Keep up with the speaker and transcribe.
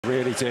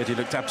really did. He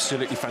looked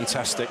absolutely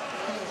fantastic.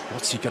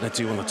 What's he going to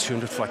do on the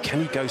 200 fly?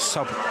 Can he go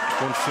sub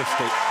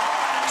 150?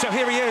 So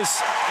here he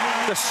is,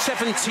 the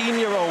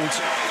 17-year-old.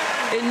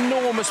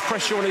 Enormous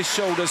pressure on his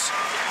shoulders.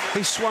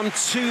 He swum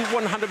 2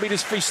 100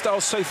 meters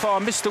freestyle so far.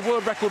 Missed the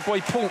world record by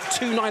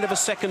 0.29 of a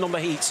second on the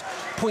heat.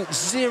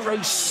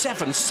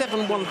 0.07,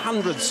 7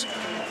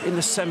 100s in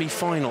the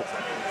semi-final.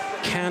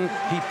 Can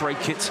he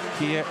break it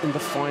here in the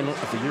final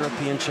of the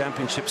European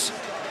Championships?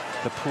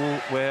 The pool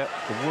where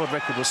the world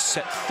record was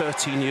set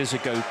 13 years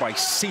ago by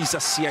Cesar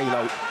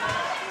Cielo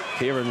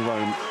here in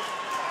Rome.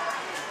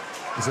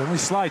 He's only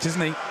slight,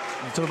 isn't he?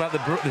 You talk about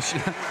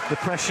the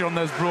pressure on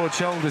those broad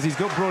shoulders. He's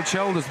got broad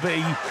shoulders, but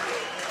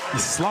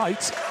he's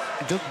slight.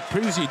 It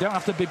proves you don't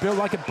have to be built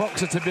like a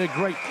boxer to be a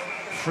great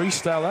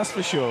freestyle, that's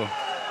for sure.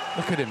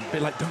 Look at him, a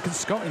bit like Duncan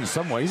Scott in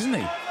some ways, isn't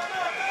he?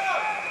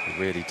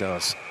 He really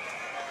does.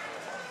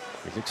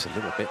 He looks a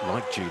little bit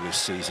like Julius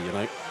Caesar, you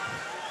know.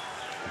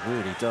 He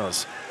really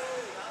does.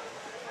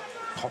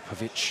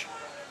 Popovici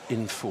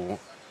in 4.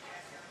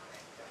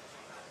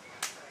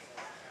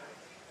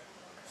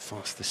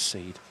 Fastest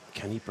seed.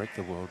 Can he break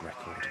the world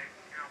record?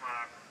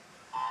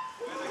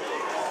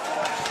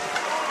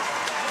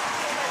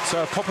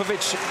 So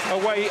Popovici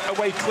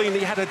away cleanly.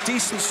 Had a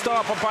decent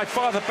start, but by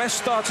far the best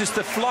start is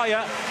the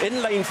flyer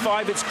in lane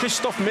 5. It's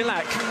Krzysztof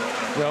Milak.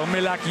 Well,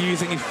 Milak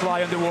using his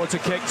fly underwater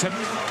kick to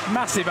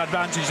massive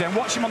advantage then.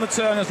 Watch him on the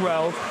turn as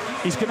well.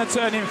 He's going to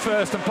turn in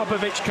first, and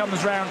Popovici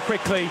comes round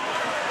quickly.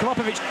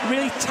 Popovici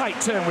really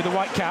tight turn with the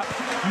white cap.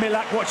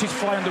 Milak watches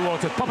fly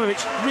underwater.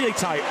 Popovici really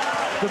tight.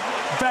 The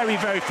very,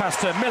 very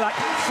fast turn. Milak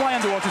fly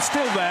underwater,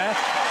 still there.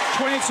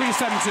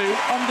 22.72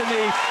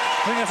 underneath.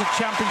 I think that's a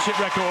championship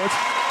record.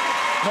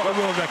 Not a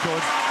world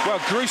record. Well,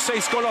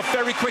 Gruse's gone off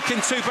very quick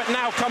in 2, but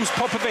now comes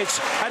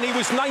Popovici, and he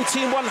was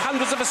 19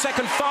 100ths of a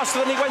second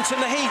faster than he went in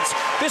the heat.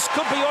 This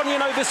could be on,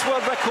 you know, this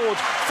world record.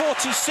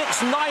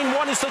 46.91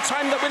 is the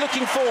time that we're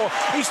looking for.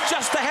 He's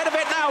just ahead of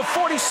it now.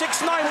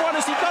 46.91,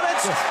 has he got it?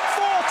 Yes.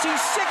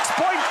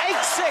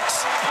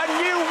 46.86, a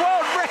new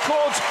world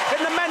record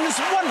in the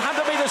men's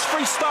 100 meters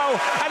freestyle,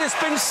 and it's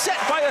been set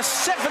by a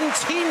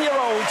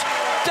 17-year-old.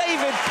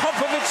 David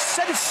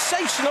Popovici,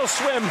 sensational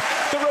swim.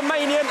 The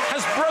Romanian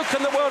has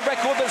broken the world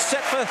record that's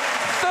set for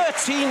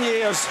 13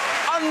 years.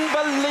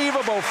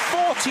 Unbelievable.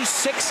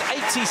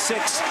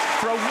 46.86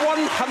 for a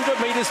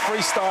 100 meters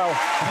freestyle.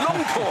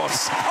 Long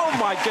course. Oh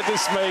my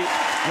goodness me.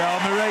 Well,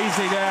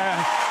 Maresi there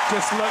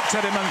just looked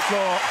at him and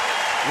thought,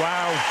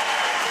 wow.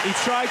 He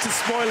tried to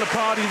spoil the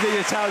party, the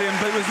Italian,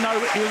 but he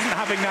wasn't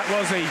having that,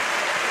 was he?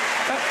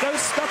 That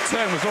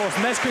turn was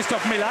awesome. There's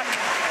Krzysztof Milak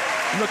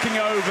looking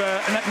over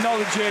and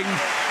acknowledging,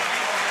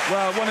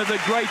 well, one of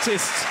the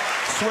greatest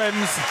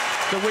swims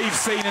that we've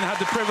seen and had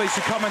the privilege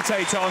to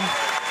commentate on.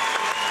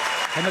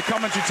 And the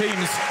commentary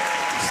teams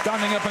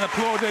standing up and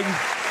applauding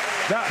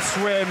that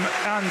swim,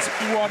 and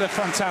what a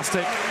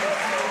fantastic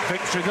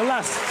victory. The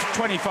last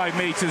 25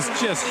 meters,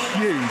 just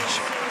huge.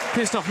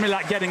 Krzysztof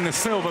Milak getting the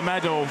silver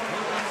medal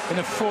in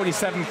a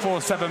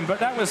 47.47, but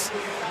that was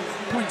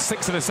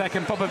 0.6 of a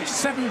second. Popovici,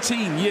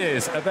 17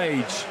 years of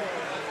age.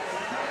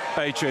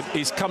 Adrian,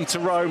 he's come to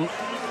Rome.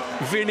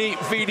 Vini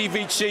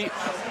Vici.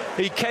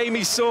 He came,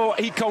 he saw,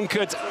 he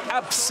conquered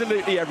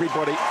absolutely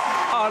everybody.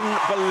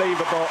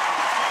 Unbelievable.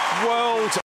 World